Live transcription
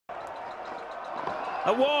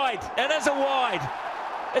A wide. It is a wide.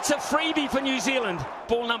 It's a freebie for New Zealand.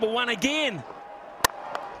 Ball number 1 again.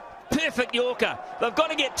 Perfect Yorker. They've got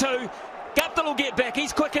to get 2. Guptill will get back.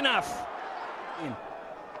 He's quick enough.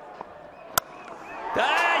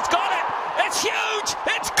 He's got it. It's huge.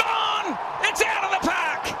 It's gone. It's out of the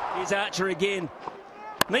park. Here's Archer again.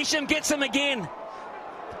 Neesham gets him again.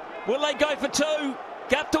 Will they go for 2?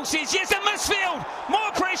 Guptill says yes. A misfield.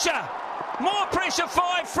 More pressure. More pressure.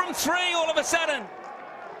 5 from 3 all of a sudden.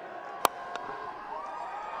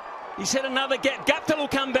 He's hit another gap. Guptill will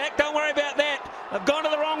come back. Don't worry about that. They've gone to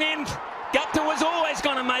the wrong end. Guptill was always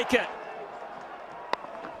going to make it.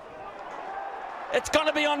 It's going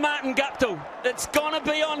to be on Martin Guptill. It's going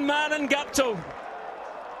to be on Martin Guptill.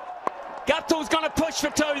 Guptill's going to push for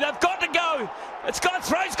 2. They've got to go.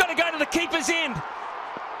 Throw's got to go to the keeper's end.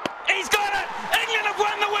 He's got it. England have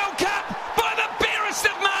won the World Cup by the barest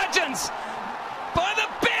of margins. By the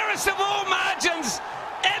barest of all margins.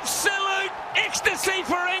 Absolute ecstasy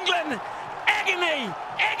for England. Agony.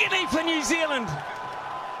 Agony for New Zealand.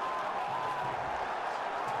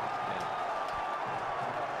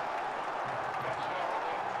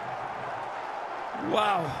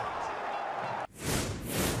 Wow.